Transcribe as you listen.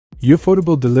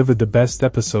Ufotable delivered the best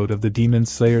episode of the Demon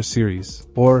Slayer series,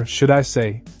 or should I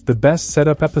say, the best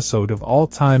setup episode of all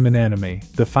time in anime,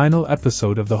 the final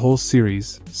episode of the whole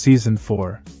series, Season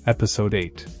 4, Episode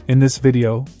 8. In this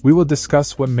video, we will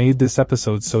discuss what made this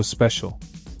episode so special.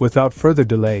 Without further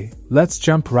delay, let's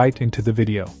jump right into the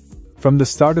video. From the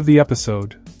start of the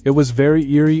episode, it was very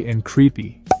eerie and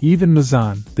creepy. Even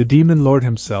Muzan, the demon lord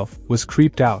himself, was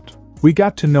creeped out. We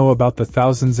got to know about the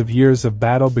thousands of years of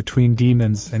battle between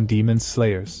demons and demon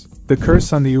slayers. The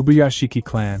curse on the Ubuyashiki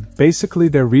clan, basically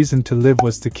their reason to live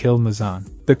was to kill Muzan.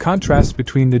 The contrast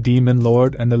between the demon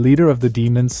lord and the leader of the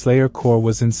demon slayer corps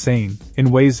was insane,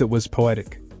 in ways it was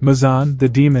poetic. Muzan, the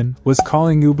demon, was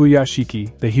calling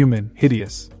Ubuyashiki, the human,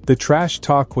 hideous. The trash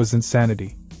talk was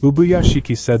insanity.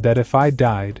 Ubuyashiki said that if I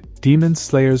died, demon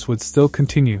slayers would still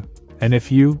continue, and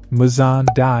if you, Muzan,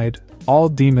 died, all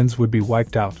demons would be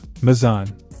wiped out.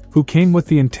 Muzan, who came with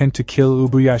the intent to kill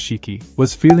Ubuyashiki,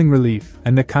 was feeling relief,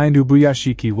 and the kind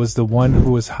Ubuyashiki was the one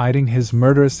who was hiding his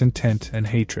murderous intent and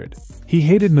hatred. He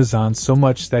hated Muzan so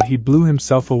much that he blew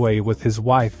himself away with his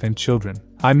wife and children.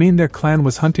 I mean, their clan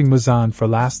was hunting Muzan for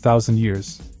last 1,000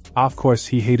 years. Of course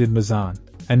he hated Muzan.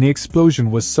 And the explosion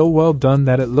was so well done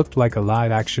that it looked like a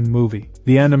live-action movie.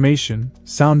 The animation,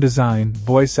 sound design,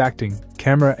 voice acting,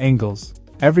 camera angles,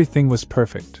 everything was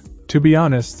perfect. To be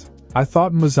honest, I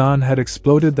thought Muzan had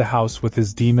exploded the house with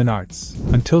his demon arts,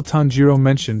 until Tanjiro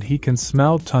mentioned he can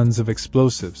smell tons of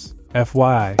explosives.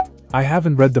 FYI, I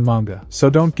haven't read the manga, so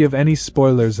don't give any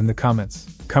spoilers in the comments.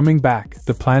 Coming back,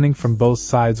 the planning from both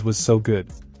sides was so good.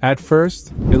 At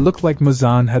first, it looked like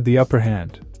Muzan had the upper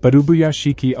hand, but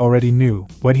Ubuyashiki already knew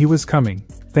when he was coming,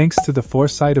 thanks to the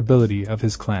foresight ability of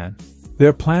his clan.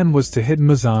 Their plan was to hit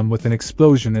Muzan with an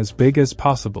explosion as big as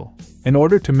possible, in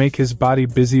order to make his body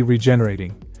busy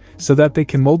regenerating, so that they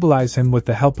can mobilize him with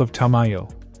the help of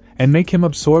Tamayo, and make him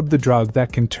absorb the drug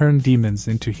that can turn demons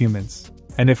into humans.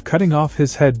 And if cutting off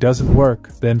his head doesn't work,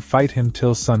 then fight him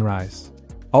till sunrise.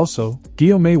 Also,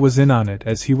 Guillaume was in on it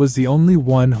as he was the only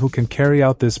one who can carry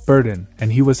out this burden,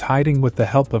 and he was hiding with the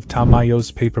help of Tamayo's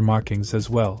paper markings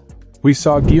as well. We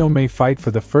saw Guillaume fight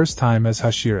for the first time as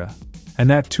Hashira, and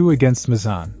that too against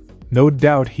Muzan. No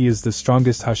doubt he is the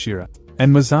strongest Hashira.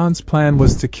 And Muzan's plan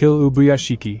was to kill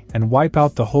Ubuyashiki and wipe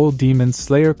out the whole demon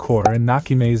slayer corps in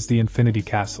Nakime's the Infinity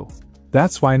Castle.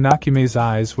 That's why Nakime's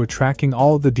eyes were tracking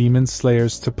all the demon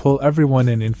slayers to pull everyone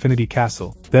in Infinity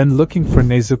Castle, then looking for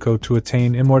Nezuko to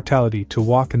attain immortality to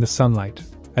walk in the sunlight.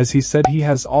 As he said, he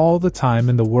has all the time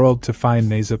in the world to find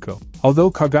Nezuko. Although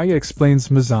Kaguya explains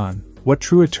Muzan what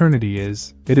true eternity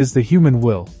is, it is the human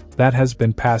will that has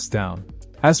been passed down.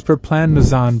 As per plan,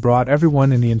 Muzan brought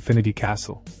everyone in the Infinity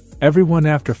Castle. Everyone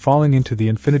after falling into the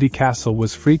Infinity Castle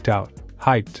was freaked out,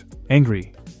 hyped,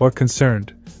 angry, or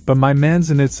concerned, but my man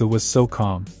Zenitsu was so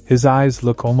calm, his eyes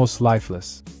look almost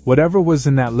lifeless. Whatever was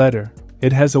in that letter,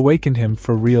 it has awakened him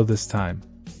for real this time.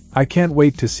 I can't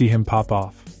wait to see him pop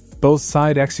off. Both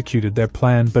sides executed their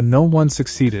plan, but no one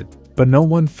succeeded, but no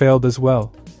one failed as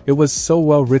well. It was so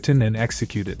well written and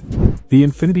executed. The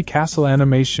Infinity Castle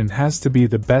animation has to be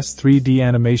the best 3D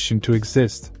animation to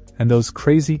exist, and those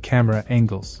crazy camera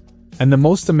angles. And the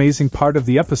most amazing part of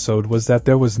the episode was that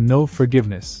there was no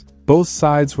forgiveness. Both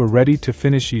sides were ready to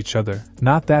finish each other,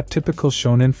 not that typical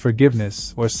shonen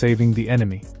forgiveness or saving the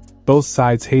enemy. Both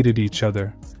sides hated each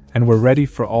other, and were ready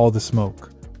for all the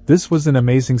smoke. This was an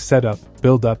amazing setup,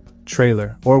 build-up,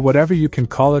 trailer, or whatever you can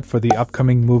call it for the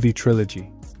upcoming movie trilogy.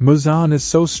 Muzan is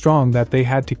so strong that they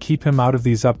had to keep him out of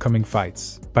these upcoming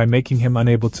fights, by making him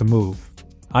unable to move.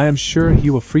 I am sure he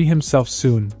will free himself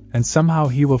soon, and somehow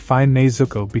he will find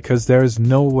Nezuko, because there is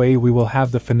no way we will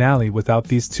have the finale without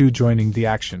these two joining the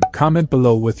action. Comment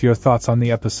below with your thoughts on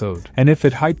the episode, and if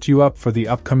it hyped you up for the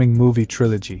upcoming movie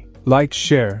trilogy. Like,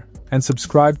 share, and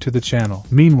subscribe to the channel.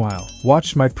 Meanwhile,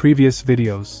 watch my previous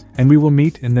videos, and we will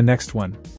meet in the next one.